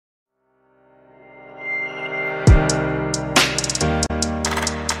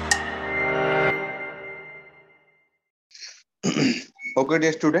Okay,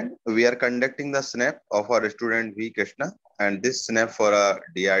 dear student, we are conducting the snap of our student V. Krishna, and this snap for a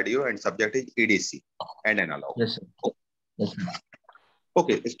DRDO and subject is EDC and analog. Yes, sir. Yes, sir.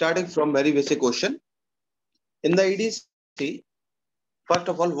 Okay, starting from very basic question. In the EDC, first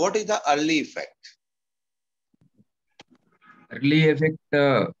of all, what is the early effect? Early effect,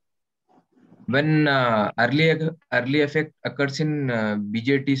 when early effect occurs in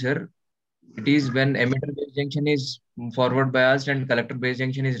BJT, sir, it is when emitter base junction is forward biased and collector base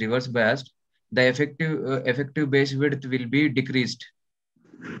junction is reverse biased. The effective base width will be decreased,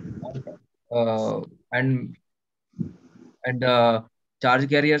 uh, and charge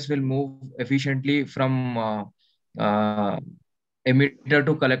carriers will move efficiently from uh, emitter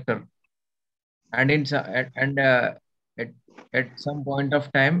to collector. And at, at some point of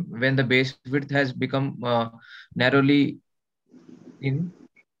time, when the base width has become narrowly thin,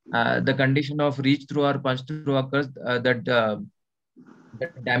 the condition of reach through or punch through occurs, that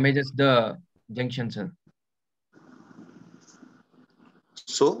damages the junction, sir.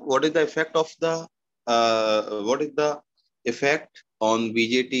 So, what is the effect of the effect on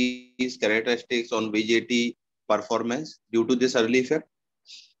BJT's characteristics on BJT performance due to this early effect?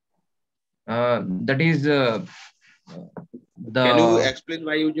 That is the. Can you explain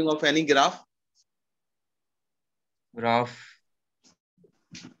by using of any graph? Graph.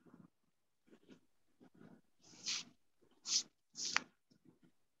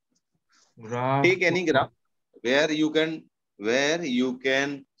 Take any graph where you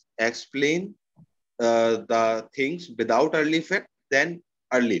can explain the things without early effect, then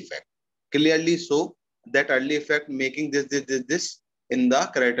early effect. Clearly show that early effect making this in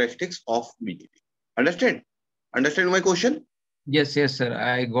the characteristics of BJT. Understand? Understand my question? Yes, sir.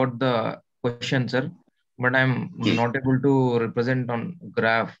 I got the question, sir, but I'm not able to represent on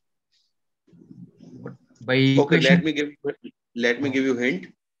graph. But by equation. Okay, let me give you hint.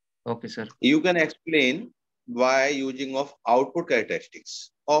 Okay, sir. You can explain by using of output characteristics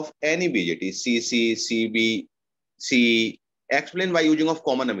of any BJT, CC, CB, CE. Explain by using of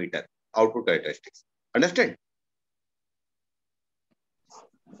common emitter output characteristics. Understand?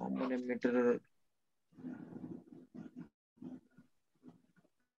 Common emitter.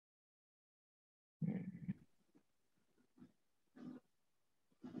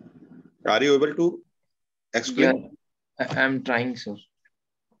 Are you able to explain? Yeah, I'm trying, sir.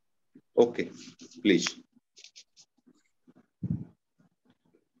 Okay, please.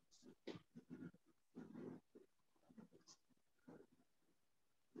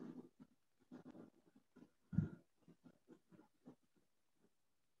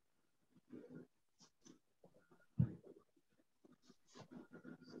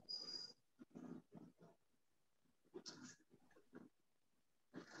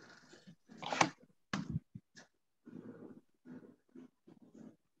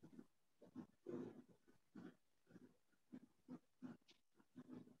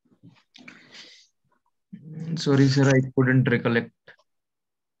 Sorry, sir, I couldn't recollect.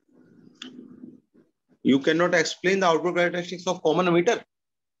 You cannot explain the output characteristics of common emitter?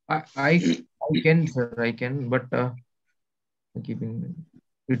 I can, sir, I can, but keeping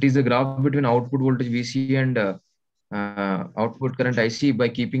it is a graph between output voltage VC and output current IC by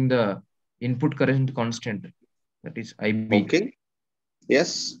keeping the input current constant, that is IB. Okay.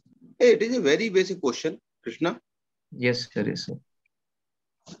 Yes. Hey, it is a very basic question, Krishna. Yes, sir. Yes, sir.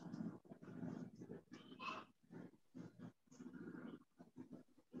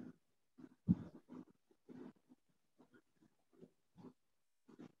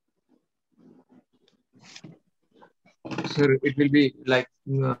 Sir, it will be like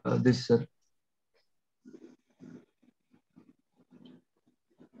this, sir.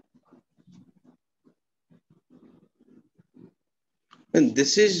 And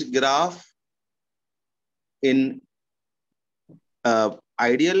this is graph in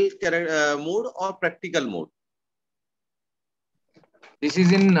ideal mode or practical mode? This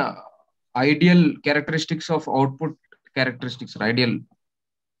is in ideal characteristics of output characteristics, ideal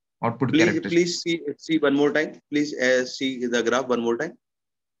output characteristics. Please see one more time. Please see the graph one more time.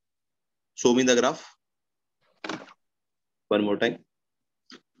 Show me the graph. One more time.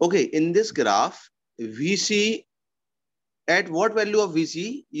 Okay, in this graph, VC, at what value of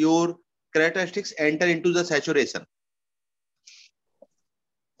VC your characteristics enter into the saturation?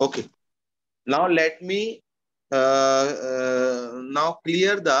 Okay. Now let me now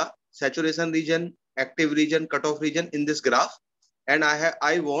clear the saturation region, active region, cutoff region in this graph, and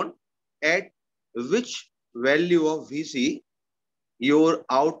I want at which value of VC your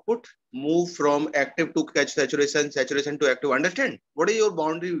output move from active to catch saturation, saturation to active. Understand? What is your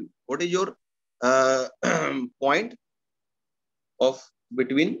boundary? What is your point? of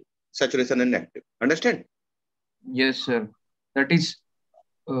between saturation and active. Understand? Yes, sir. That is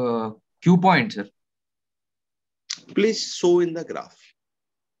Q point, sir. Please show in the graph.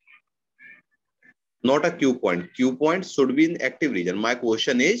 Not a Q point. Q point should be in active region. My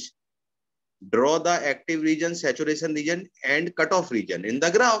question is, draw the active region, saturation region, and cutoff region in the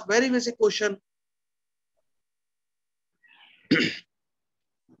graph. Very basic question.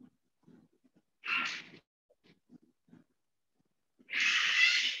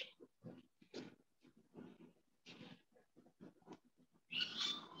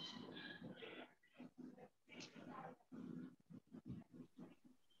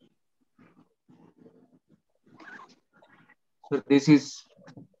 So this is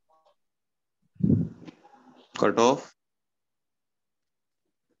Cutoff,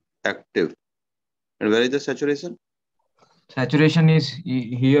 active. And where is the saturation? saturation is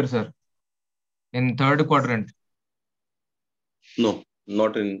here, sir, in third quadrant. No,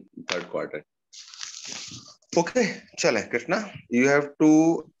 not in third quadrant. Okay, chale, Krishna. You have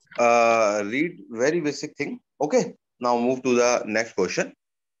to read very basic thing. Okay, now move to the next question.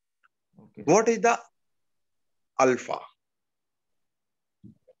 Okay. What is the alpha?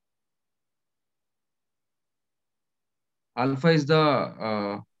 Alpha is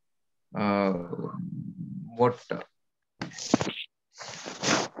the what?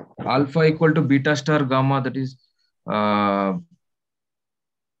 Alpha equal to beta star gamma, that is large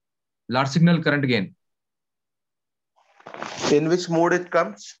signal current gain. In which mode it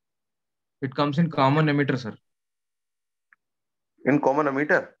comes? It comes in common emitter, sir. In common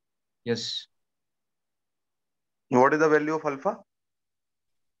emitter? Yes. What is the value of alpha?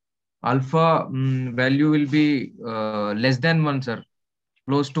 Alpha value will be less than 1, sir.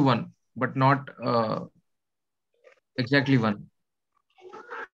 Close to 1, but not exactly 1.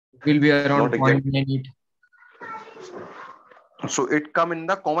 It will be around 0.98. So it come in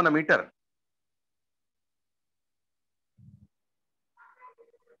the common emitter.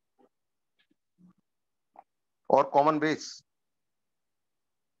 Or common base.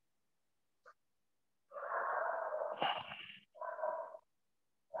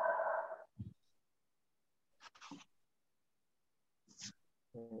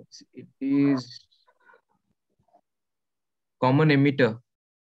 It is common emitter.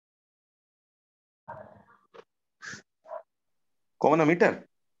 Common emitter.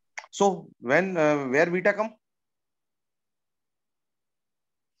 So when where beta come?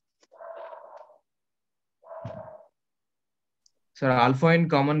 Sir, alpha in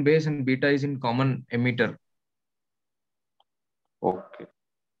common base and beta is in common emitter. Okay.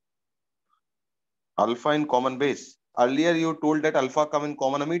 Alpha in common base. Earlier you told that alpha come in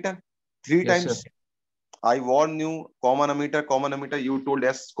common emitter 3 Yes, times. sir. I warned you common emitter. You told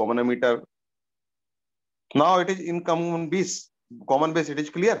yes, common emitter. Now it is in common base. Common base, it is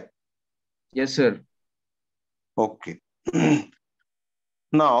clear? Yes, sir. Okay.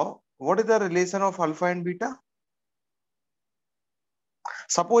 Now, what is the relation of alpha and beta?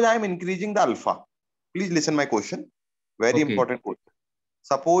 Suppose I am increasing the alpha. Please listen my question. Very important question.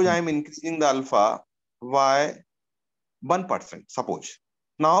 Suppose I am increasing the alpha by 1%. Suppose.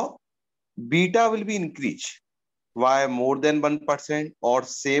 Now, beta will be increased. Why more than 1% or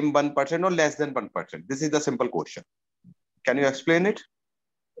same 1% or less than 1%? This is the simple question. Can you explain it?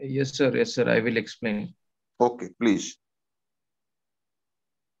 Yes, sir. Yes, sir. I will explain. Okay, please.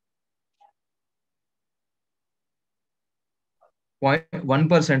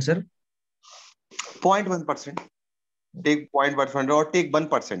 0.1%, sir. 0.1%. Take 0.1% or take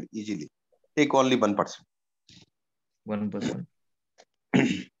 1% easily. Take only 1%. 1%.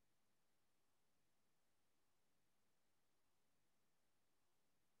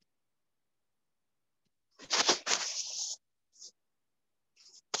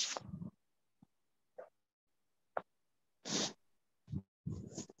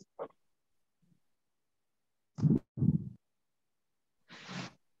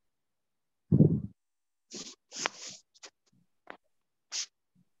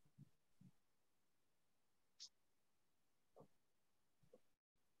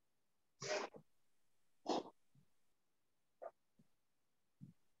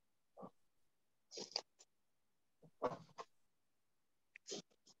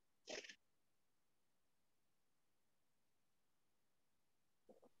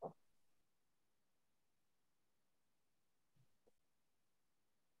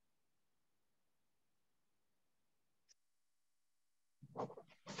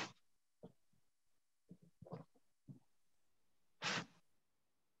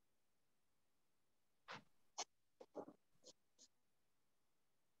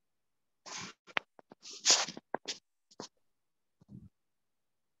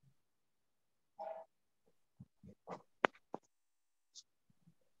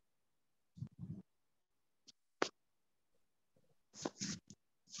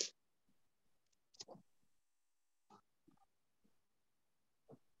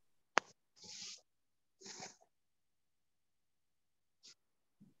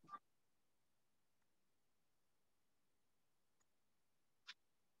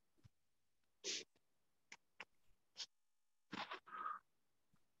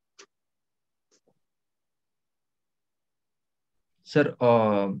 Sir,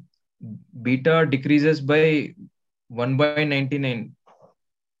 beta decreases by 1/99.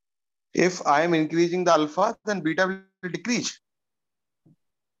 If I am increasing the alpha, then beta will decrease.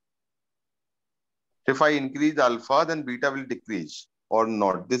 If I increase alpha, then beta will decrease or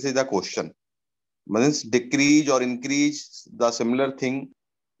not. This is the question. Means decrease or increase, the similar thing.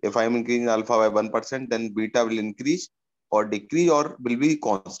 If I am increasing alpha by 1%, then beta will increase or decrease or will be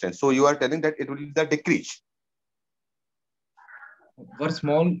constant. So you are telling that it will be the decrease. For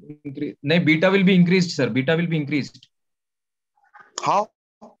small increase, no, beta will be increased, sir. Beta will be increased. How?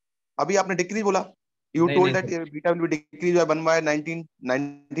 अभी आपने decrease बोला. You told that beta will be decreased by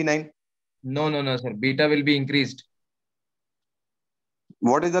 1/99. No, sir. Beta will be increased.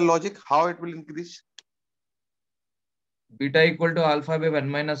 What is the logic? How it will increase? Beta equal to alpha by 1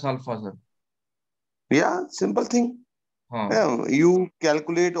 minus alpha, sir. Yeah, simple thing. Yeah, you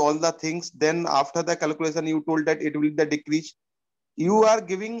calculate all the things. Then after the calculation, you told that it will be the decrease. You are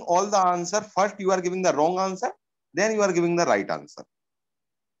giving all the answer. First, you are giving the wrong answer. Then you are giving the right answer.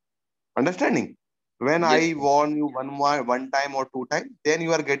 Understanding? When yes, I warn you one time or two times, then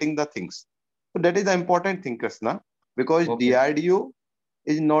you are getting the things. So that is the important thing, Krishna. Because DRDO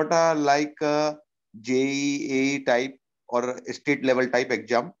is not a like a JEE type or state level type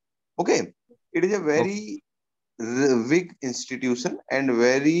exam. Okay. It is a very big institution and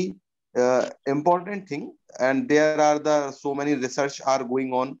very important thing. And there are so many research are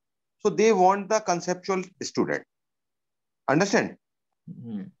going on. So they want the conceptual student. Understand?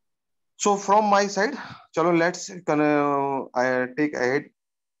 So from my side, chalo, let's I take ahead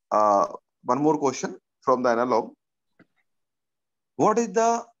one more question from the analog. What is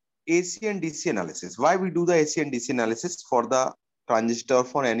the AC and DC analysis? Why we do the AC and DC analysis for the transistor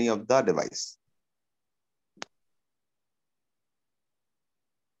for any of the device?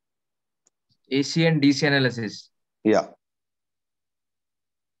 AC and DC analysis. Yeah.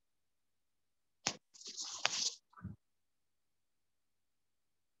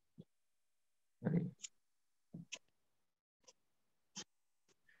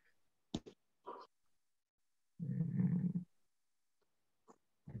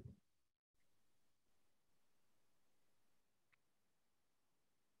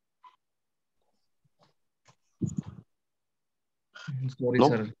 Sorry, no?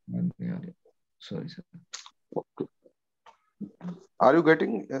 Sir. Sorry, sir. Okay. Are you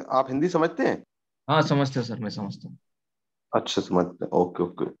getting? आप हिंदी समझते हैं? हाँ समझते हैं sir, मैं समझता हूँ. अच्छा समझते हैं. Okay,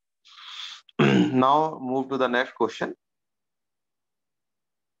 okay. Now move to the next question.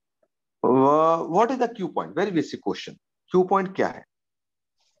 What is the Q point? Very basic question. Q point क्या है?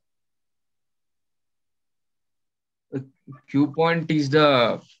 Q point is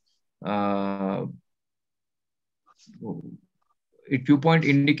the Q point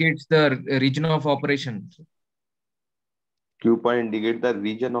indicates the region of operation. Q point indicates the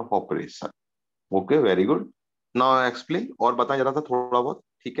region of operation. Okay, very good. Now explain. और बताएं जरा सा थोड़ा बहुत,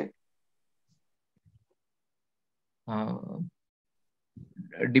 ठीक है?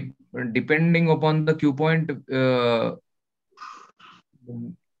 Depending upon the Q point,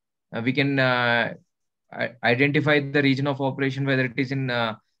 we can identify the region of operation, whether it is in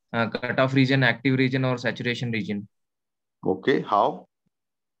cutoff region, active region, or saturation region. Okay, how?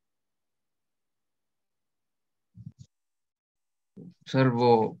 Sir,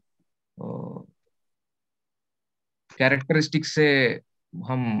 वो characteristics से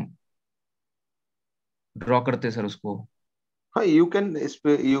हम ड्रॉ करते हैं सर उसको. हाँ, you can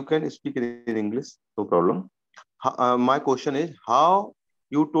speak in English, no problem. My question is, how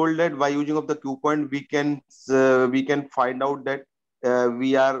you told that by using of the Q point we can find out that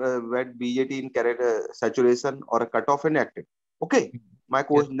we are at BJT in saturation or a cutoff in active. Okay. My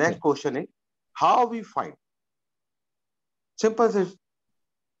next question is, how we find? Simple is,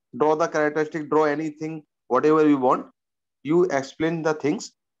 draw the characteristic, draw anything, whatever you want. You explain the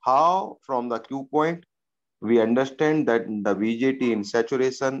things, how from the Q point we understand that the BJT in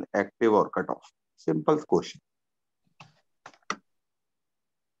saturation, active or cutoff. Simple question.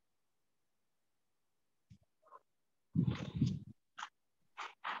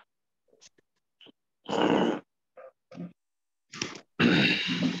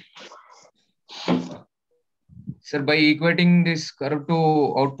 Sir, by equating this curve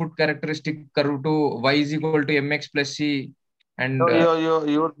to output characteristic curve to y is equal to mx plus c, and no,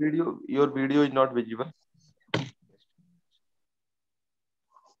 your video is not visible.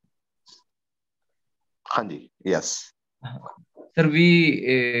 Hanji, yes. Sir,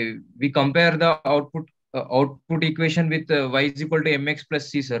 we compare the output equation with y is equal to mx plus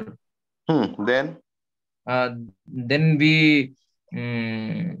c, sir. Then we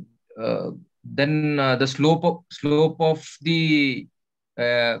then the slope of the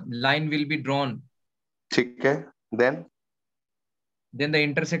line will be drawn. ठीक है, then the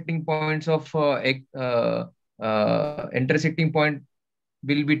intersecting points of intersecting point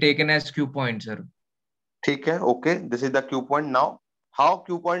will be taken as Q point, sir. ठीक है, okay, this is the Q point. Now how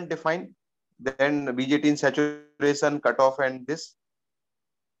Q point defined, then BJT in saturation, cutoff, and this.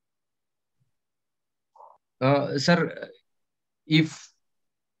 Sir, if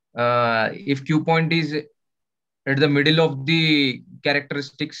Q point is at the middle of the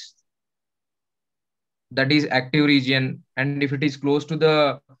characteristics, that is active region, and if it is close to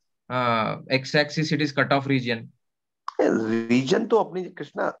the x-axis, it is cutoff region. Reason तो अपनी,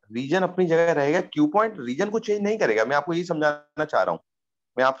 Krishna, reason अपनी जगह रहेगा, Q point reason को change नहीं करेगा। मैं आपको यही समझाना चाह रहा हूँ।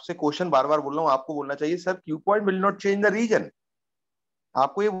 मैं आपसे क्वेश्चन बार बार बोल रहा हूँ, आपको बोलना चाहिए sir Q point will not change the reason.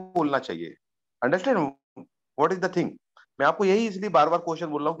 आपको ये बोलना चाहिए। Understand what is the thing? मैं आपको यही इसलिए बार बार क्वेश्चन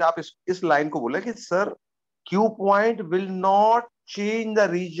बोल रहा हूँ कि आप इस लाइन को बोले कि sir Q point will not change the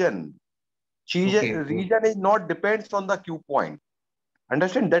reason. Reason is not depends on the Q point.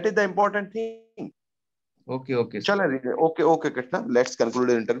 Understand? That is the important thing. Okay. चलो, okay, Krishna, let's conclude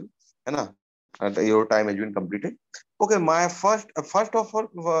the interview, है ना? Your time has been completed. Okay, my first of all,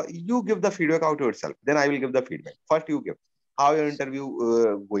 you give the feedback out yourself. Then I will give the feedback. First, you give. How your interview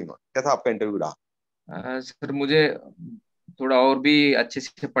going on? कैसा आपका interview रहा? Sir, मुझे थोड़ा और भी अच्छे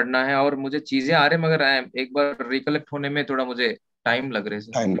से पढ़ना है और मुझे चीजें आ रहे, मगर एक बार रिकलेक्ट होने में थोड़ा मुझे टाइम लग रहा है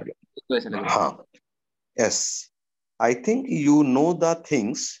सर। टाइम लगे तो ऐसा लग रहा है। हाँ, yes. I think you know the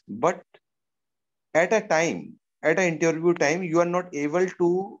things, but at an interview time, you are not able to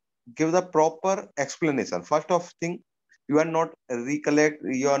give the proper explanation. First of thing, you are not recollect,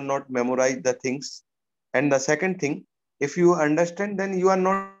 you are not memorize the things. And the second thing, if you understand, then you are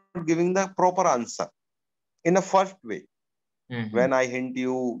not giving the proper answer in the first way. When I hint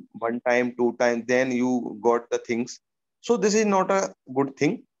you one time, two times, then you got the things. So this is not a good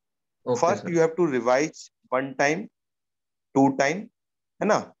thing. Okay, first sir. You have to revise one time, two time, है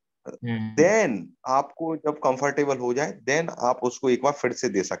ना? Then आपको जब comfortable हो जाए, then आप उसको एक बार फिर से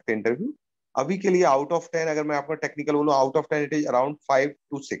दे सकते हैं इंटरव्यू। अभी के लिए आउट ऑफ 10, अगर मैं आपका टेक्निकल बोलूं, out of 10 it is around 5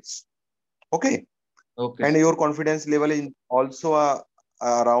 to 6। Okay, and your confidence level is also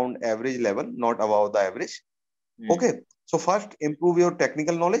around average level, not above the average. Okay, so first improve your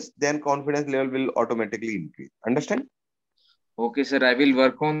technical knowledge, then confidence level will automatically increase. Understand? Okay, sir, I will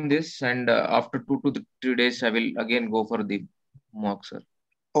work on this, and after 2 to 3 days, I will again go for the mock, sir.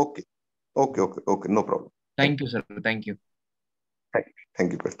 Okay, no problem. Thank you, sir. Thank you.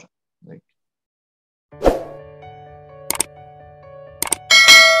 Thank you, Krishna.